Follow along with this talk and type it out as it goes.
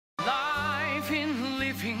in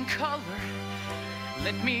living color.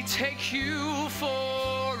 Let me take you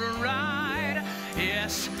for a ride.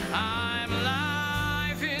 Yes, I'm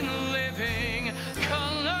alive in living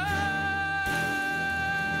color.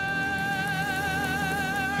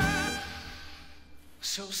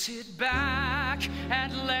 So sit back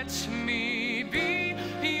and let me be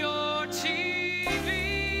your TV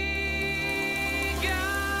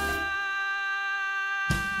guide.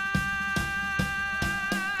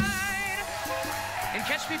 In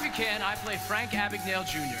Catch Me If You Can, I play Frank Abagnale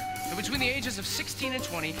Jr., who between the ages of 16 and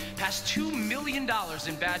 20 passed $2 million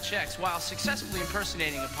in bad checks while successfully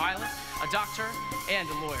impersonating a pilot, a doctor, and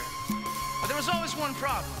a lawyer. But there was always one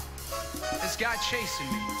problem: this guy chasing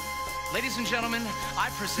me. Ladies and gentlemen, I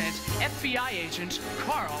present FBI agent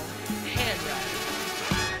Carl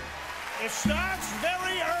Hanratty. It starts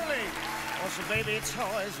very early, once the baby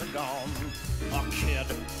toys are gone. A kid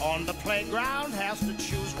on the playground has to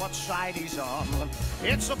choose what side he's on.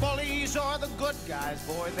 It's the bullies or the good guys,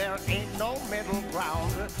 boy, there ain't no middle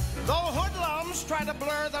ground. Though hoodlums try to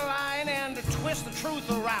blur the line and to twist the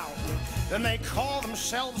truth around, then they call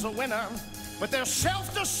themselves a winner, but they're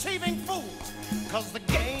self-deceiving fools. 'Cause the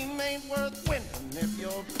game ain't worth winning if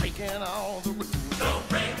you're breaking all the rules. Don't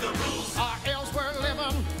break the rules. Or else we're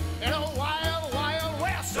living in a wild, wild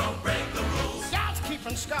west. Don't break the rules. God's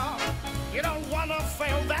keeping score. You don't wanna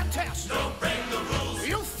fail that test. Don't break the rules.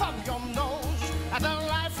 You thumb your nose at the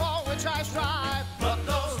life for which I strive. But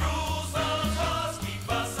those rules, those laws keep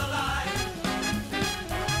us alive.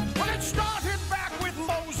 Well, it started back with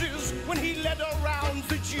Moses when he led around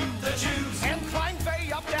the Jews. The Jews. And climbed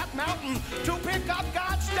way up that mountain to pick up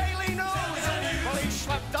God's daily news. Well, he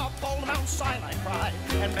slept up on Mount Sinai pride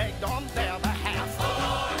and begged on their behalf.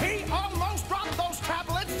 He almost dropped those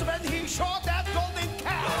tablets when he showed that golden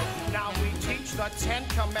calf. Now we teach the 10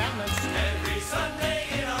 Commandments Every Sunday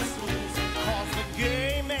in our schools. 'Cause the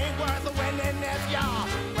game ain't worth winning if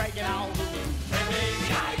you're breaking all the rules.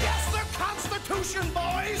 I guess the Constitution,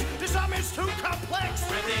 boys, to some is too complex.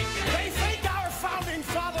 They think our founding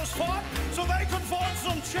fathers fought so they could vote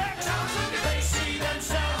some checks. They see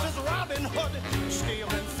themselves as Robin Hood,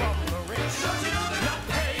 stealing from the rich, not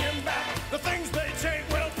paying back the things they take.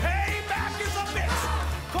 Well, pay back is a bitch,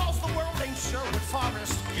 'cause the world ain't Sherwood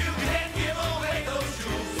Forest. You can't give away those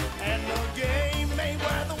jewels. And the game ain't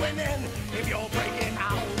worth winning if you're breaking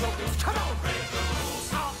all the rules. Come on, Break the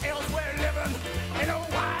rules. or else we're living in a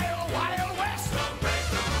wild, wild west. Don't break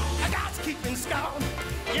the rules. And God's keeping score.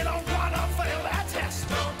 You don't wanna fail that test.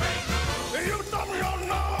 Don't break the rules. You thumb your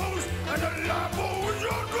nose and the Lambo is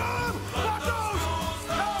your drum. What those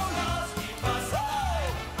Laws keep us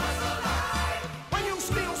alive. Us alive. when you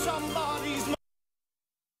steal somebody's money,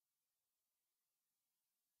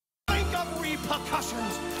 think of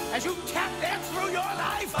repercussions as you tap dance through your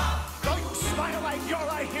life. Though you smile like you're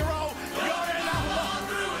a hero, you're in a All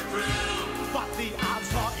through and through. but the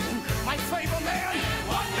odds are in my favor, man.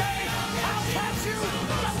 One day I'll catch you.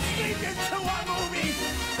 Don't sneak into a movie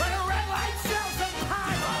where the red light sells some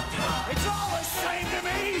time. It's all the same to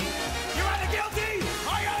me. You're either guilty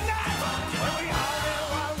or you're not. And we all did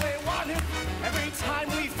what we wanted every time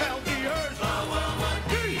we felt the urge. The world would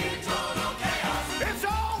be in total chaos. It's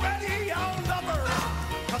already outnumbered.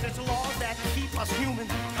 'Cause it's laws that keep us human.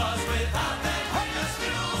 'Cause without them, we're just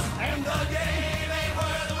fools. And the game, ain't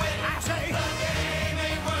worth the wait. I say, The game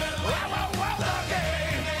ain't worth the wait. well, the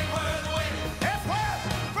game. Ain't worth the wait. If we're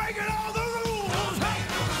breaking all the rules, Break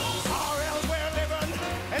the rules. or else we're living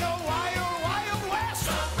in a wild, wild west.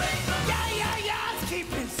 Don't break the rules. Yeah, it's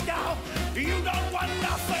keeping score. You don't want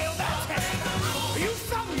to fail that test. You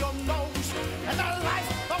thumb your nose at the life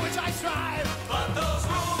for which I strive. But those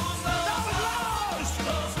rules, Those laws,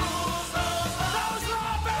 those rules, those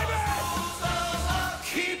laws, baby, those laws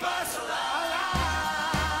keep us alive.